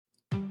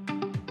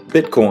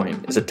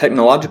Bitcoin is a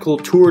technological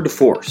tour de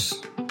force.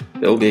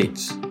 Bill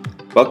Gates.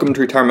 Welcome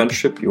to Retirement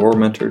Mentorship, your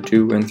mentor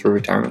to and through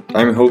retirement.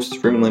 I'm your host,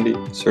 Freeman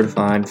Lindy,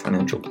 certified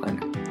financial planner.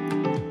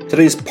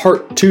 Today's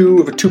part 2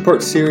 of a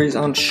 2-part series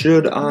on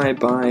should I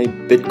buy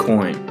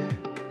Bitcoin?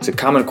 It's a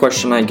common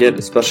question I get,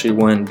 especially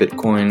when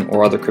Bitcoin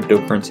or other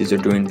cryptocurrencies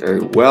are doing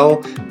very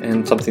well,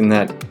 and something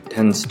that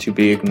tends to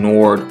be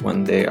ignored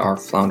when they are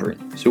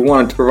floundering. So we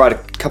wanted to provide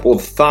a couple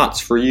of thoughts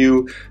for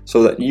you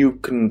so that you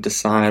can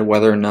decide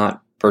whether or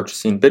not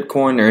purchasing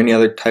Bitcoin or any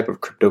other type of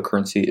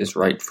cryptocurrency is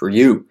right for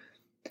you.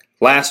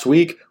 Last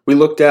week, we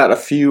looked at a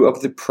few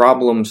of the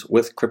problems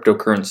with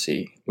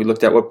cryptocurrency. We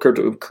looked at what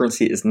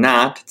cryptocurrency is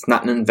not. It's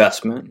not an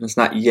investment. It's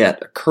not yet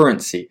a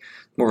currency.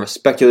 It's more of a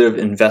speculative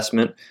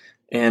investment.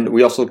 And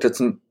we also looked at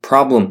some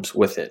problems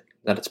with it,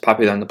 that it's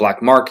popular on the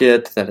black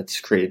market, that it's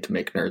created to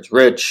make nerds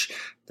rich,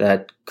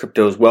 that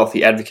crypto's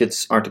wealthy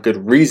advocates aren't a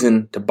good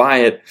reason to buy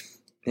it,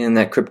 and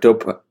that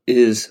crypto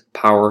is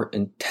power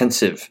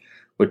intensive,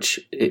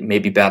 which it may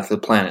be bad for the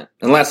planet.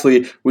 And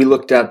lastly, we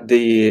looked at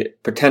the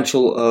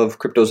potential of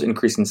crypto's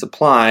increasing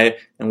supply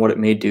and what it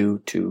may do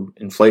to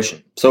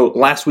inflation. So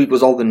last week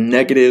was all the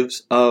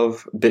negatives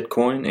of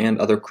Bitcoin and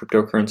other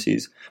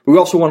cryptocurrencies. But we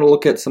also want to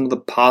look at some of the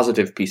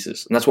positive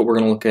pieces, and that's what we're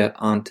going to look at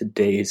on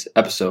today's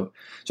episode.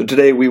 So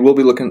today we will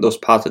be looking at those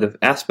positive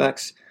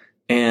aspects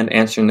and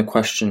answering the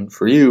question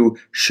for you,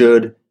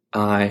 should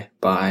I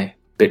buy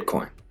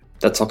Bitcoin?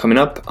 That's all coming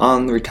up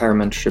on the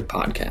Retirement Mentorship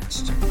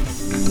Podcast.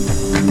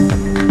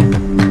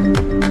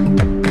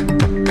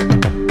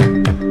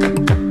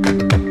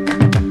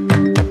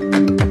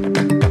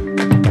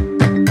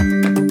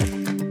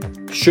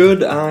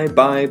 Should I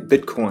buy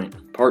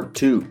Bitcoin? Part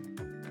 2.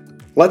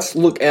 Let's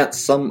look at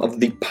some of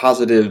the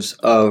positives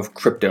of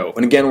crypto.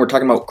 And again, we're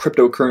talking about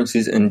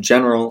cryptocurrencies in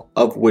general,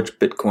 of which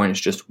Bitcoin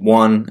is just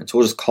one. And so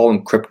we'll just call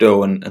them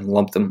crypto and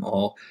lump them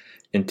all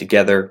in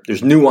together.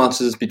 There's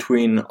nuances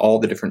between all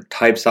the different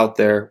types out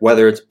there,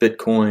 whether it's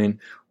Bitcoin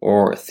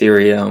or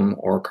Ethereum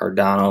or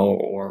Cardano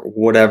or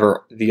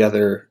whatever the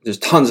other, there's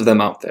tons of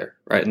them out there,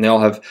 right? And they all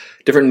have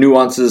different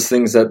nuances,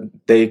 things that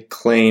they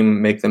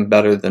claim make them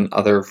better than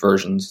other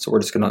versions. So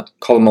we're just going to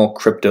call them all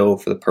crypto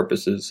for the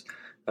purposes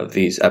of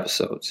these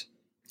episodes.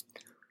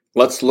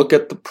 Let's look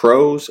at the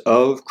pros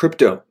of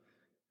crypto.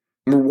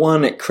 Number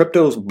one,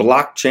 crypto's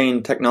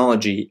blockchain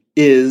technology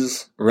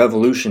is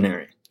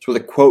revolutionary. That's where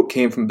the quote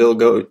came from Bill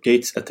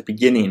Gates at the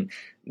beginning.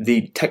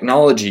 The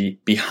technology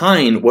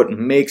behind what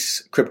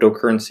makes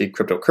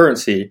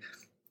cryptocurrency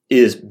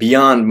is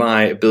beyond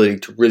my ability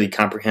to really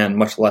comprehend,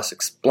 much less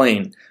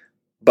explain.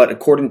 But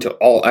according to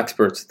all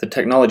experts, the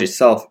technology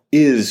itself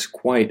is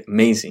quite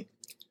amazing.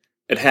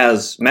 It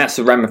has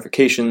massive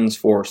ramifications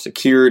for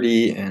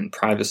security and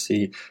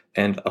privacy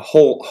and a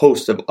whole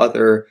host of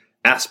other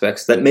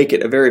aspects that make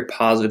it a very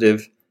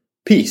positive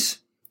piece.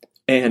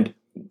 And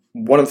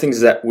one of the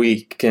things that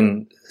we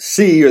can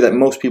see, or that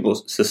most people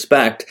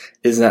suspect,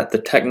 is that the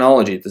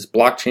technology, this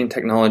blockchain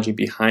technology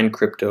behind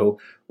crypto,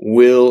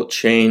 will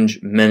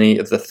change many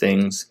of the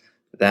things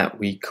that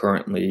we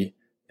currently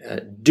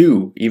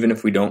do, even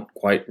if we don't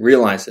quite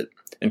realize it.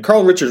 And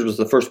Carl Richards was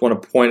the first one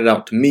to point it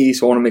out to me,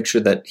 so I want to make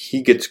sure that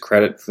he gets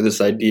credit for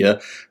this idea.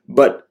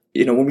 But,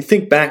 when we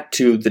think back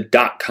to the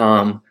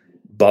dot-com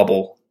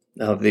bubble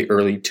of the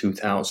early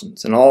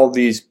 2000s, and all of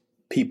these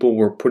people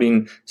were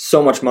putting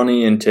so much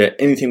money into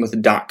anything with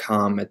a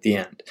 .com at the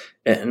end.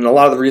 And a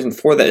lot of the reason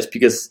for that is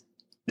because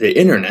the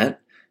internet,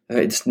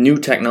 its new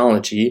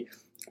technology,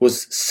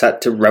 was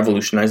set to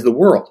revolutionize the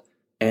world.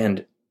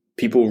 And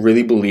people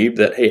really believed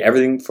that, hey,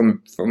 everything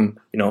from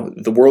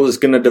the world is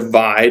going to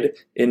divide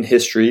in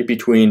history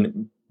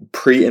between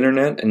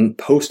pre-internet and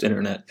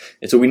post-internet.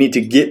 And so we need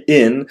to get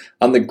in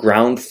on the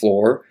ground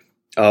floor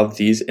of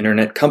these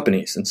internet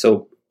companies. And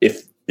so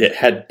if it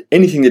had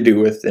anything to do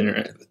with the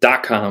internet, with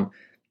 .com,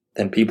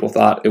 then people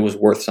thought it was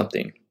worth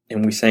something.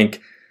 And we sank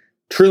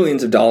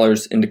trillions of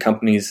dollars into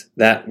companies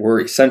that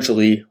were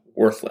essentially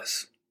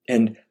worthless.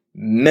 And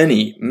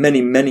many,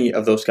 many, many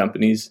of those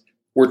companies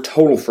were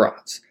total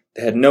frauds.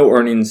 They had no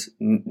earnings,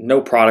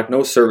 no product,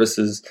 no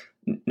services,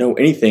 no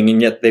anything,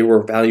 and yet they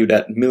were valued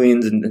at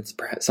millions and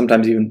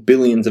sometimes even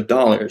billions of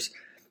dollars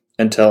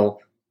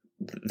until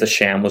the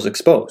sham was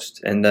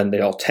exposed. And then they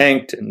all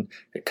tanked, and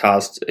it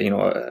caused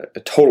a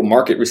total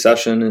market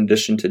recession in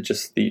addition to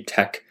just the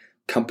tech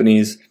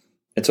companies.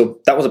 And so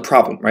that was a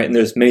problem, right? And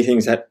there's many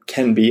things that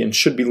can be and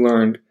should be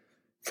learned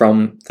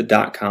from the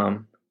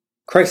dot-com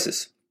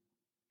crisis.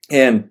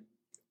 And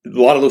a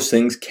lot of those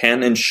things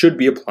can and should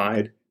be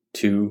applied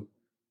to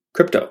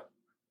crypto,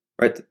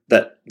 right?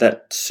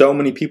 That so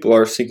many people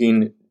are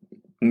sinking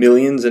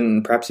millions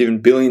and perhaps even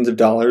billions of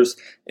dollars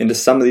into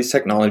some of these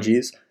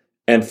technologies.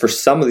 And for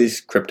some of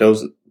these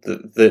cryptos,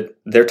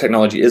 their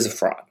technology is a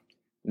fraud.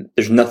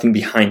 There's nothing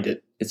behind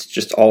it. It's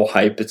just all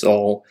hype. It's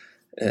all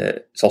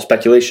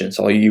speculation. It's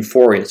all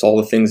euphoria. It's all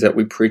the things that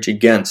we preach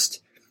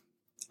against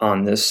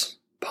on this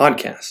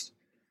podcast.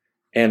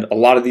 And a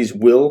lot of these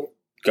will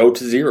go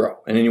to zero,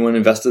 and anyone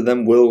invested in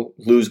them will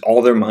lose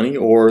all their money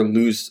or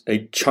lose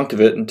a chunk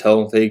of it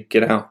until they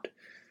get out.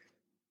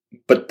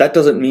 But that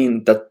doesn't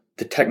mean that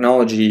the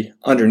technology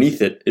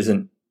underneath it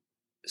isn't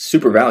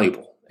super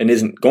valuable and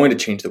isn't going to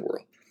change the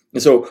world.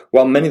 And so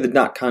while many of the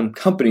dot-com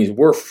companies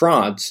were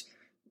frauds,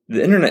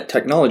 the internet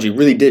technology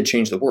really did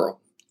change the world.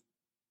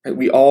 Right?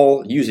 We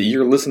all use it.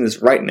 You're listening to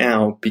this right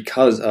now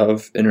because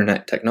of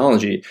internet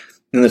technology.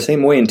 In the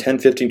same way, in 10,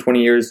 15,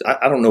 20 years,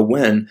 I don't know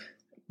when,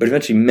 but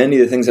eventually many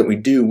of the things that we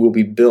do will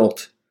be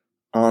built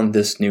on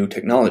this new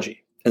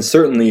technology. And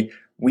certainly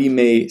we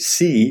may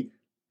see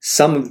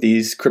some of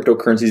these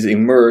cryptocurrencies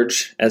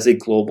emerge as a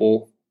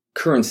global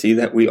currency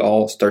that we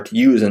all start to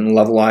use and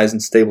levelize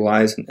and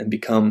stabilize and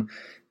become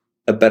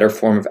a better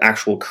form of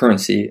actual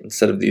currency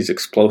instead of these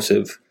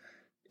explosive,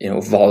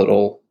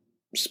 volatile,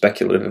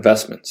 speculative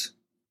investments.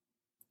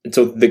 And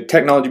so the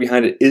technology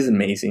behind it is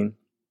amazing,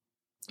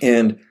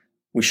 and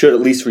we should at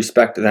least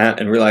respect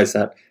that and realize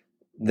that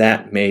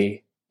that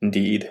may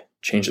indeed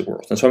change the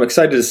world. And so I'm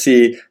excited to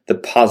see the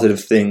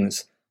positive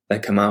things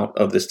that come out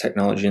of this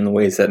technology in the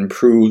ways that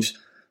improves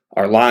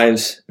our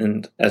lives.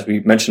 And as we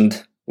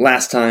mentioned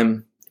last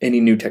time, any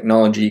new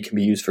technology can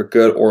be used for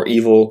good or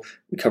evil.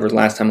 We covered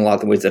last time a lot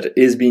of the ways that it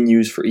is being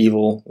used for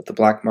evil with the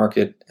black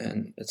market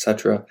and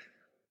etc.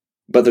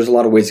 But there's a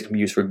lot of ways it can be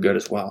used for good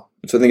as well.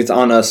 So I think it's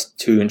on us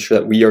to ensure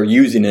that we are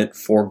using it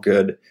for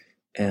good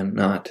and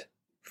not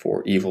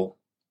for evil.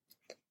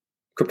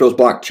 Crypto's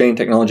blockchain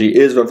technology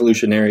is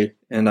revolutionary,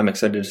 and I'm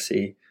excited to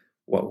see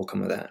what will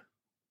come of that.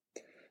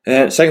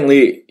 And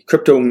secondly,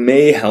 crypto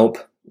may help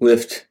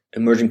lift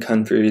emerging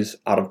countries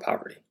out of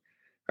poverty.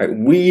 Right?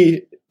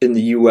 We in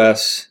the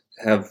U.S.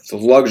 have the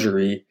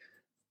luxury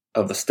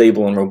of a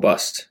stable and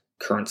robust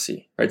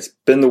currency. Right? It's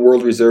been the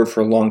world reserve for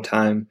a long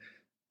time.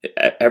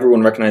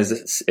 Everyone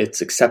recognizes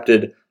it's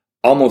accepted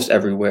almost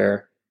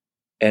everywhere,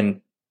 and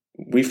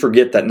we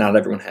forget that not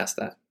everyone has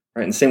that.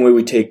 Right? In the same way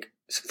we take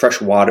fresh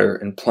water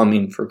and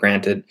plumbing for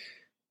granted,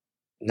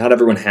 not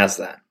everyone has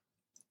that.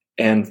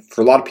 And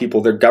for a lot of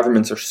people, their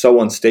governments are so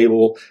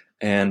unstable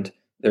and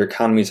their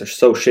economies are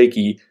so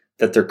shaky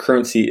that their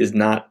currency is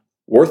not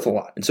worth a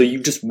lot. And so you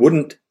just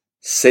wouldn't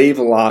save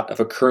a lot of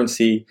a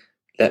currency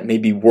that may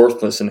be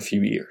worthless in a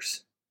few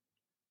years.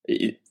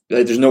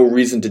 There's no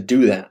reason to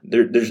do that.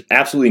 There's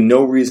absolutely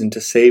no reason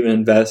to save and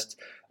invest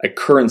a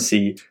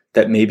currency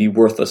that may be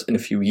worthless in a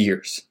few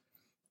years.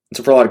 And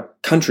so for a lot of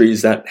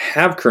countries that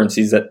have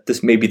currencies that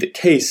this may be the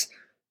case,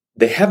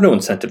 they have no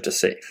incentive to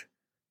save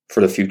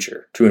for the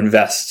future, to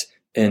invest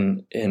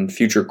in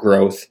future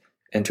growth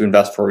and to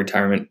invest for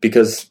retirement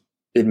because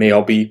it may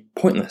all be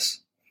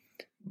pointless.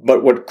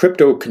 But what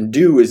crypto can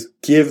do is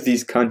give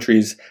these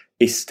countries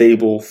a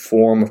stable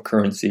form of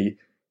currency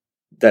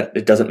that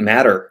it doesn't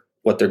matter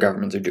what their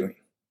governments are doing.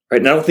 Right?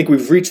 And I don't think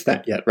we've reached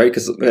that yet, right?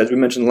 Because as we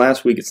mentioned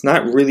last week, it's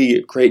not really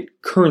a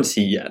great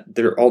currency yet.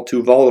 They're all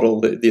too volatile.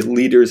 The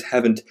leaders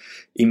haven't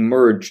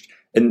emerged.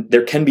 And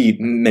there can be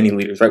many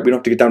leaders, right? We don't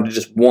have to get down to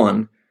just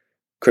one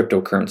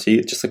cryptocurrency.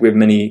 It's just like we have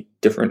many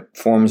different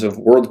forms of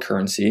world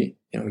currency,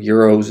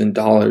 euros and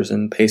dollars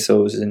and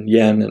pesos and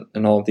yen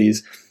and all of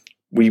these.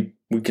 We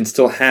can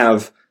still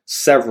have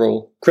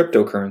several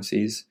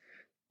cryptocurrencies,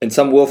 and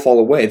some will fall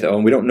away though,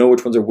 and we don't know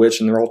which ones are which,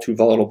 and they're all too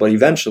volatile. But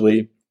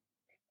eventually,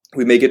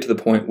 we may get to the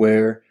point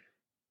where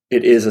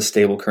it is a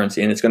stable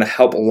currency, and it's going to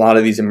help a lot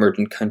of these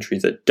emerging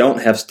countries that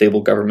don't have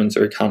stable governments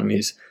or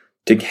economies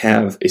to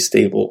have a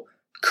stable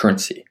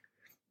currency.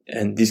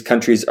 And these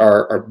countries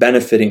are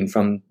benefiting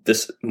from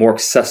this more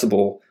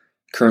accessible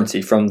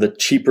currency, from the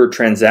cheaper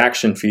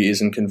transaction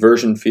fees and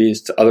conversion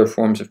fees to other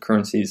forms of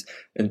currencies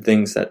and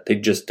things that they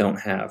just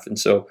don't have. And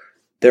so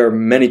there are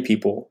many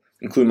people,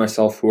 including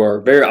myself, who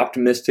are very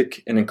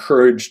optimistic and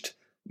encouraged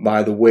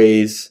by the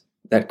ways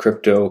that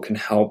crypto can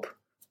help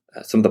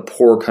some of the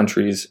poor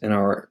countries in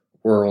our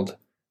world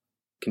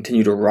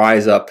continue to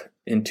rise up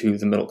into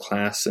the middle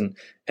class. And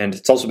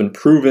it's also been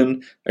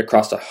proven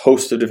across a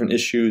host of different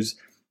issues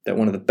that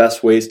one of the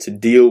best ways to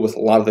deal with a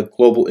lot of the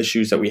global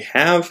issues that we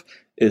have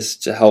is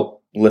to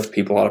help lift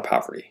people out of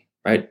poverty,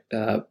 right?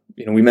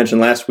 We mentioned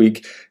last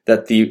week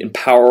that the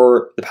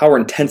power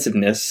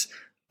intensiveness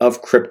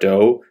of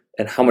crypto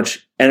and how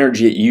much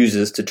energy it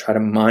uses to try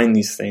to mine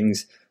these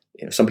things.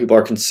 Some people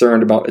are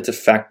concerned about its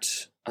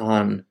effect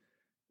on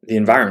the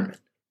environment.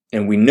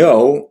 And we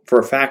know for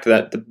a fact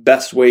that the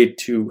best way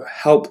to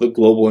help the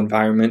global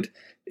environment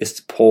is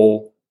to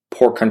pull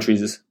poor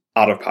countries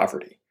out of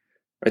poverty.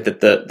 Right,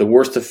 that the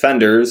worst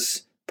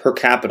offenders per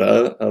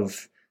capita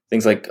of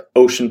things like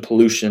ocean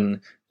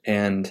pollution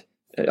and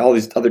all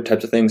these other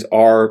types of things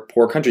are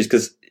poor countries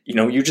because,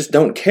 you just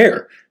don't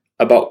care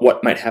about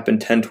what might happen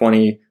 10,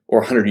 20, or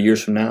 100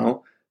 years from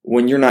now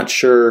when you're not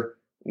sure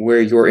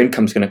where your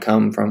income's going to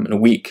come from in a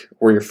week,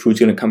 where your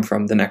food's going to come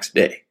from the next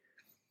day.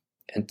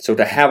 And so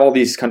to have all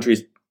these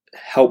countries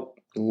help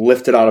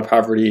lift it out of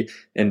poverty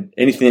and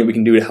anything that we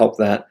can do to help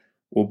that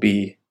will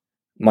be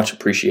much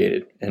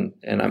appreciated, and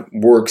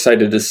we're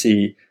excited to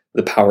see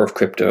the power of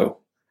crypto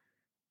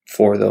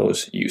for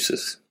those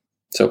uses.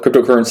 So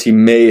cryptocurrency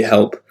may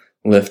help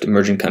lift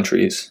emerging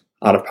countries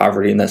out of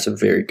poverty, and that's a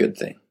very good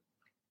thing.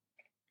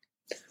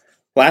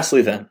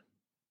 Lastly then,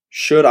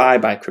 should I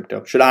buy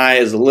crypto? Should I,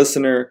 as a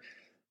listener,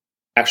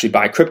 actually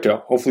buy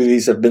crypto. Hopefully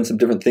these have been some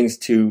different things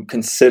to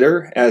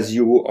consider as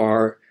you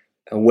are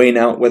weighing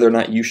out whether or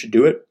not you should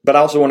do it. But I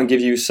also want to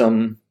give you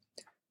some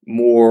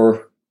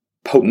more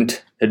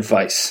potent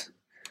advice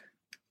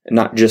and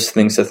not just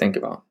things to think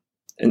about.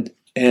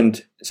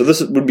 And so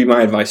this would be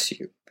my advice to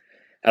you.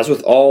 As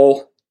with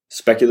all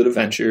speculative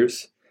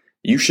ventures,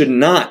 you should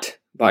not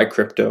buy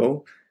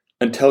crypto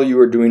until you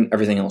are doing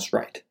everything else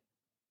right.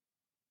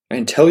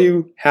 Until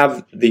you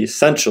have the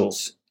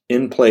essentials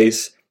in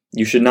place,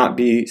 you should not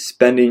be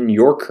spending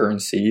your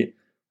currency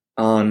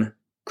on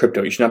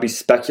crypto. You should not be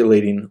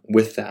speculating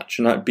with that. You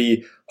should not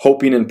be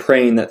hoping and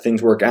praying that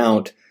things work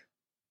out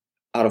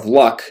of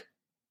luck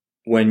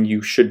when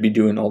you should be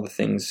doing all the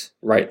things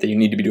right that you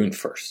need to be doing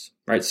first.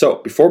 Right?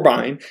 So before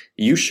buying,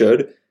 you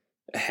should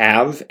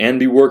have and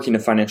be working a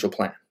financial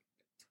plan.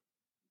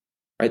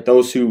 Right?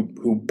 Those who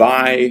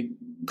buy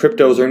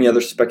cryptos or any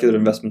other speculative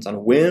investments on a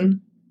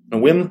whim,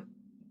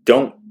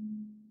 don't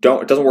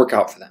it doesn't work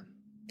out for them.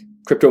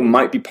 Crypto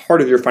might be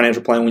part of your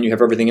financial plan when you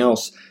have everything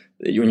else,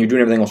 when you're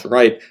doing everything else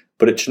right,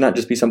 but it should not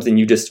just be something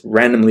you just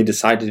randomly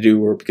decide to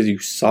do or because you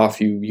saw a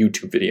few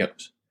YouTube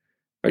videos.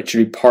 Right? It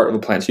should be part of a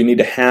plan. So you need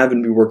to have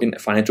and be working a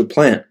financial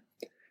plan.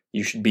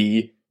 You should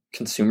be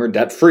consumer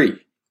debt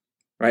free.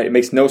 Right? It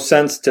makes no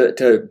sense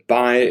to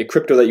buy a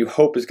crypto that you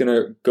hope is going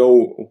to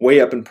go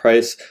way up in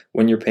price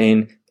when you're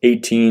paying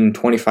 18,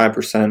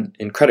 25%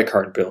 in credit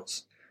card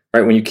bills.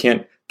 Right? When you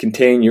can't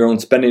contain your own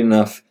spending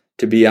enough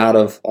to be out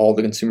of all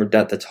the consumer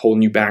debt that's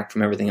holding you back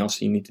from everything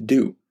else you need to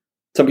do.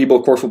 Some people,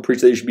 of course, will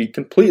preach that you should be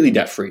completely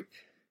debt-free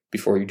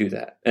before you do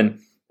that. And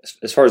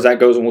as far as that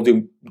goes, and we'll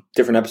do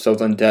different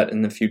episodes on debt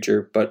in the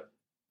future, but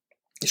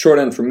the short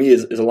end for me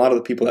is a lot of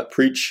the people that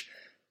preach,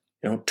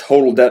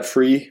 total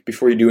debt-free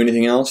before you do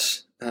anything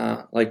else,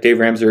 like Dave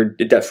Ramsey, or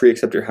debt-free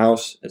except your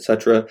house,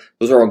 etc.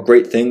 Those are all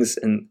great things,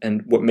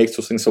 and what makes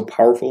those things so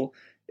powerful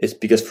is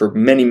because for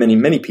many, many,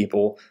 many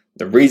people,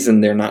 the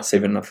reason they're not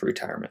saving enough for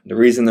retirement, the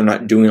reason they're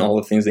not doing all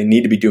the things they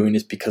need to be doing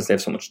is because they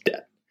have so much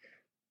debt.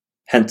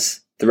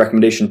 Hence, the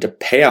recommendation to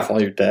pay off all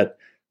your debt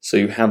so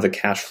you have the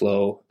cash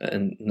flow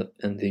and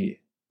the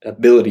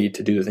ability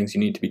to do the things you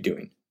need to be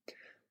doing.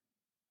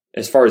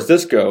 As far as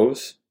this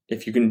goes,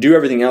 if you can do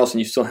everything else and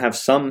you still have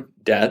some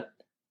debt,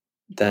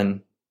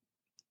 then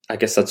I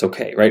guess that's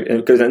okay, right?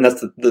 And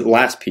that's the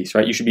last piece,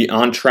 right? You should be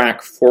on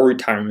track for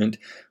retirement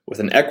with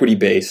an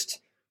equity-based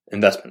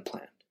investment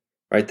plan,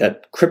 right?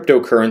 That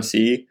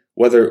cryptocurrency,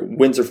 whether it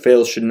wins or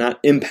fails, should not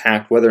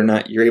impact whether or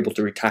not you're able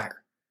to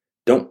retire.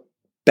 Don't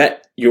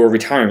bet your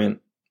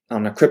retirement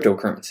on a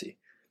cryptocurrency.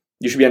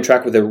 You should be on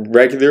track with a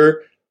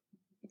regular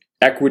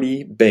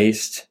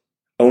equity-based,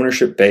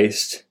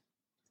 ownership-based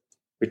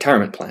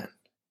retirement plan,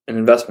 an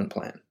investment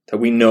plan that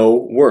we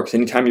know works.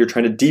 Anytime you're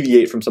trying to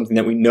deviate from something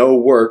that we know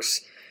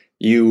works,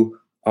 you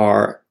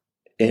are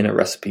in a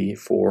recipe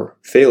for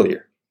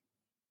failure.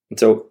 And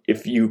so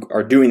if you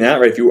are doing that,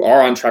 right, if you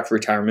are on track for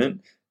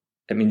retirement,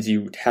 that means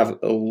you have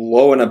a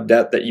low enough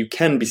debt that you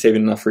can be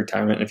saving enough for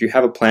retirement. And if you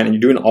have a plan and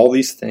you're doing all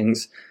these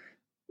things,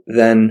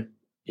 then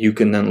you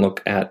can then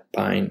look at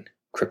buying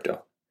crypto.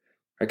 Right?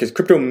 Because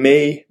crypto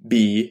may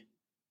be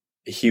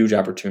a huge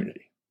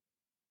opportunity.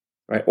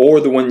 Right? Or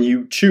the one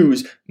you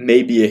choose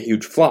may be a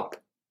huge flop.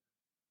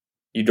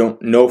 You don't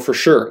know for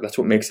sure. That's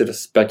what makes it a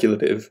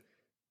speculative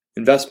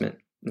investment.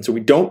 And so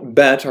we don't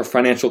bet our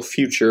financial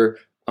future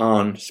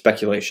on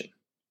speculation.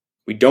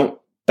 We don't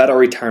bet our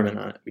retirement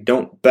on it. We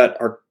don't bet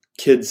our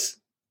kids'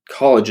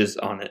 colleges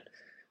on it.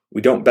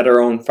 We don't bet our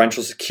own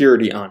financial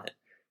security on it.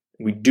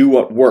 We do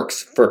what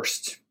works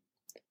first.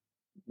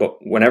 But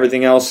when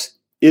everything else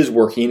is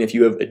working, if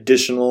you have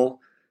additional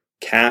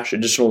cash,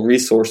 additional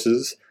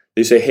resources,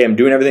 you say, hey, I'm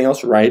doing everything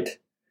else right,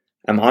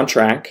 I'm on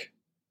track,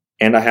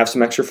 and I have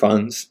some extra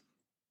funds,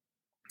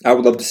 I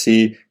would love to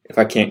see if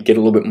I can't get a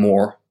little bit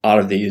more out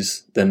of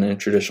these than a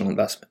traditional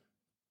investment.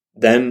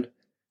 Then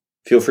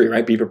feel free,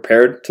 right? Be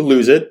prepared to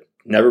lose it.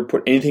 Never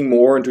put anything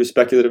more into a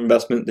speculative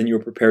investment than you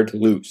are prepared to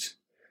lose.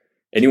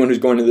 Anyone who's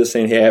going into this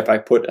saying, hey, if I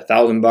put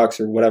 $1,000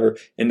 or whatever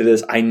into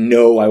this, I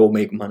know I will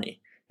make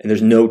money, and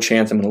there's no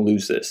chance I'm going to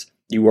lose this.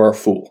 You are a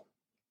fool.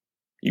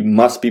 You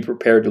must be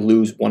prepared to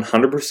lose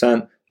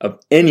 100% of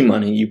any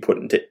money you put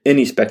into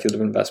any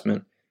speculative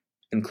investment,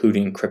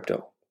 including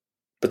crypto.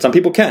 But some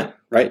people can,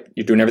 right?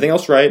 You're doing everything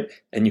else right,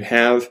 and you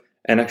have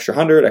an extra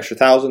 100, extra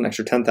 1,000,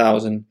 extra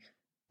 10,000,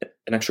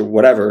 an extra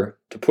whatever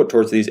to put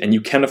towards these, and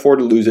you can afford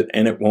to lose it,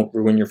 and it won't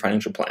ruin your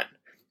financial plan.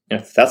 And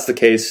if that's the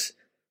case,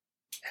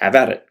 have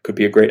at it. Could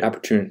be a great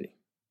opportunity.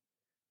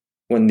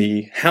 When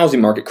the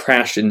housing market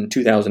crashed in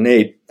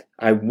 2008,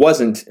 I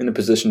wasn't in a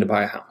position to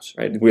buy a house,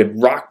 right? We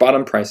had rock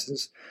bottom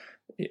prices,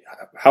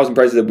 housing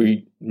prices that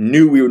we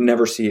knew we would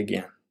never see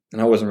again.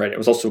 And I wasn't ready. I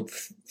was also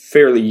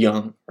fairly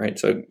young, right?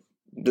 So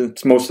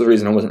that's most of the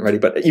reason I wasn't ready.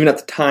 But even at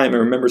the time, I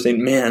remember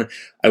saying, man,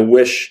 I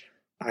wish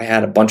I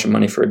had a bunch of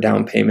money for a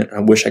down payment. I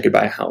wish I could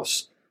buy a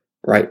house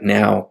right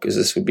now because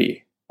this would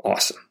be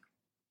awesome.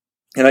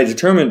 And I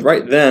determined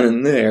right then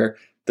and there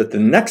that the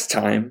next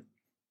time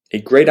a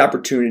great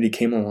opportunity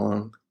came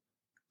along,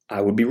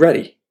 I would be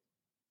ready.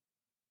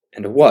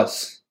 And it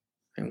was.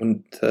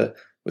 And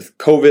with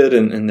COVID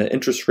and the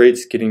interest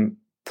rates getting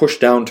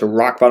pushed down to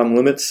rock bottom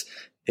limits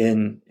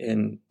in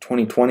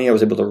 2020, I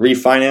was able to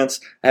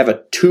refinance. I have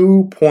a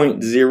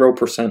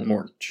 2.0%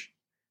 mortgage.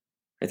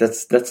 Right?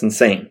 That's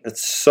insane.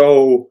 That's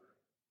so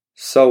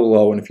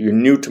low. And if you're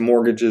new to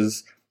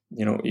mortgages,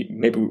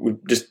 maybe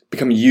we've just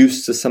become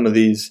used to some of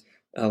these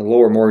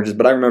lower mortgages.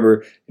 But I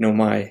remember,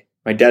 my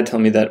dad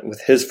telling me that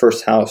with his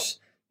first house,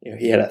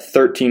 he had a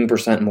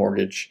 13%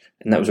 mortgage,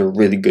 and that was a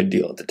really good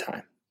deal at the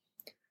time.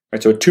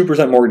 Right, so a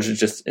 2% mortgage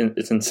is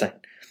it's insane.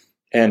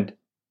 And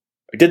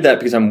I did that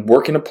because I'm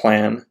working a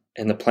plan,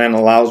 and the plan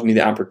allows me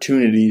the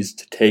opportunities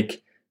to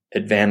take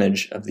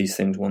advantage of these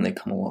things when they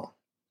come along.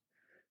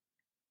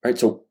 Right,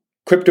 so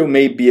crypto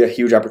may be a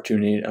huge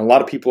opportunity, and a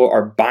lot of people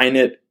are buying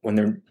it when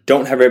they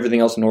don't have everything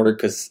else in order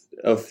because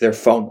of their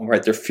FOMO,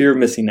 right? Their fear of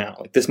missing out.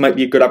 Like, this might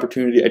be a good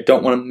opportunity. I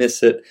don't want to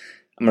miss it.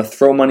 I'm going to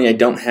throw money I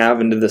don't have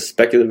into this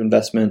speculative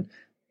investment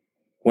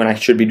when I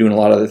should be doing a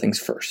lot of other things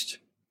first.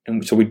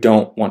 And so we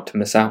don't want to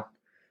miss out.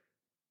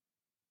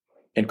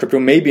 And crypto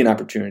may be an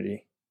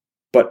opportunity,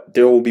 but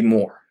there will be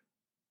more.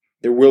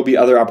 There will be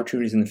other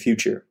opportunities in the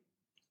future.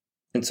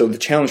 And so the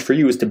challenge for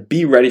you is to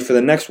be ready for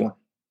the next one.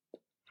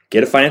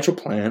 Get a financial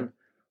plan,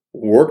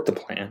 work the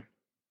plan.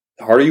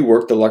 The harder you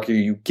work, the luckier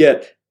you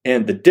get.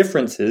 And the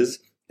difference is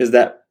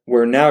that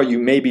where now you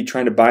may be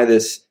trying to buy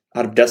this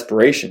out of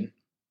desperation,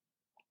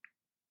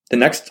 the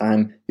next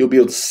time you'll be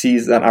able to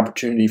seize that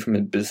opportunity from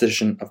a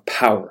position of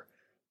power,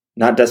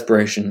 not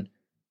desperation,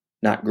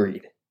 not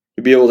greed.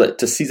 You'll be able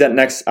to seize that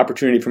next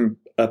opportunity from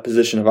a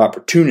position of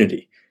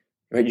opportunity.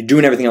 Right? You're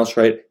doing everything else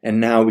right, and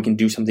now we can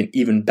do something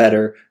even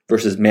better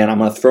versus, man, I'm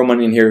going to throw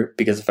money in here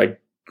because if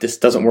this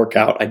doesn't work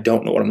out, I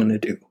don't know what I'm going to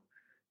do.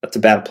 That's a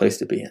bad place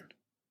to be in.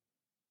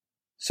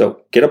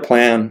 So get a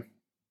plan,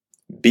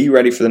 be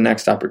ready for the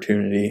next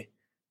opportunity,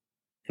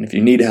 and if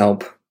you need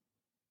help,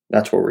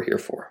 that's what we're here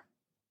for.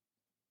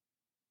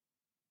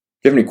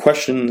 If you have any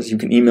questions, you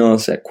can email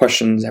us at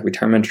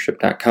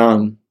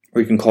questions@retirementorship.com,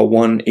 or you can call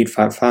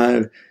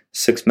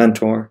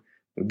 1-855-6-MENTOR.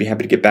 We'd be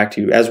happy to get back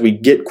to you. As we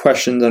get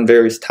questions on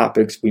various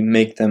topics, we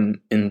make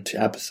them into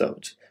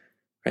episodes.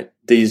 Right?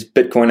 These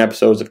Bitcoin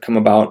episodes have come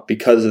about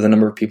because of the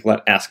number of people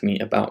that ask me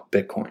about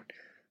Bitcoin.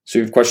 So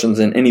if you have questions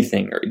in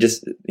anything, or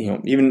just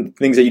even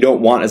things that you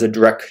don't want as a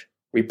direct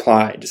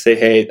reply, just say,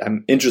 hey,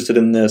 I'm interested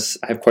in this.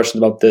 I have questions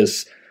about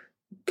this.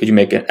 Could you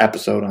make an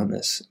episode on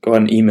this? Go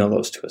ahead and email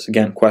those to us.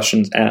 Again,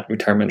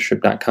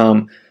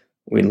 questions@retirementorship.com.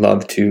 We'd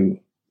love to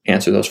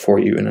answer those for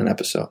you in an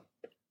episode.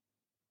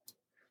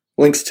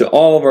 Links to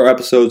all of our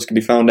episodes can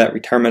be found at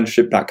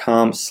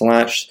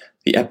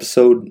retirementorship.com/the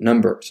episode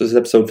number. So this is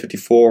episode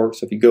 54.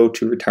 So if you go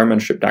to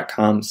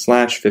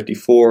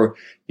retirementorship.com/54,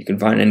 you can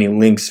find any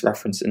links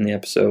referenced in the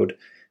episode.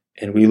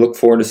 And we look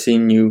forward to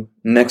seeing you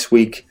next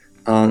week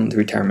on the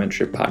Retirement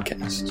Mentorship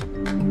Podcast.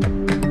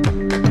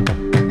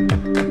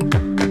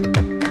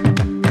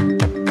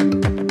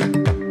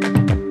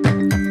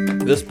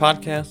 This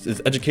podcast is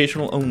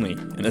educational only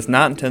and is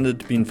not intended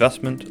to be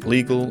investment,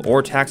 legal,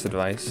 or tax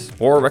advice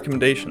or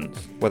recommendations,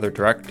 whether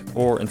direct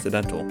or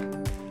incidental.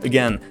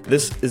 Again,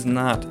 this is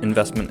not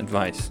investment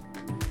advice.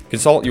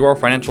 Consult your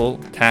financial,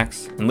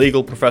 tax, and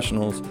legal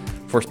professionals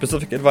for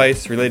specific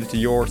advice related to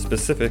your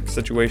specific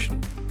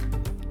situation.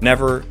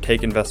 Never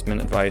take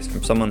investment advice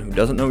from someone who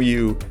doesn't know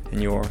you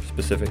and your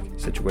specific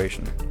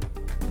situation.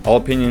 All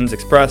opinions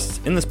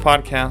expressed in this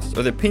podcast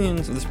are the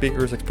opinions of the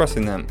speakers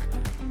expressing them.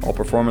 All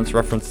performance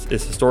referenced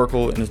is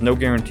historical and is no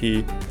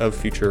guarantee of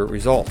future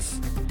results.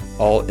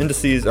 All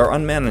indices are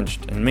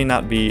unmanaged and may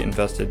not be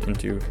invested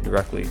into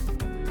directly.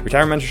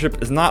 Retirement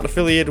Mentorship is not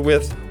affiliated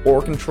with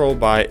or controlled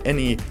by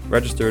any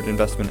registered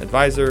investment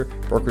advisor,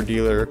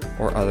 broker-dealer,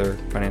 or other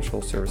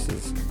financial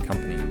services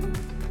company.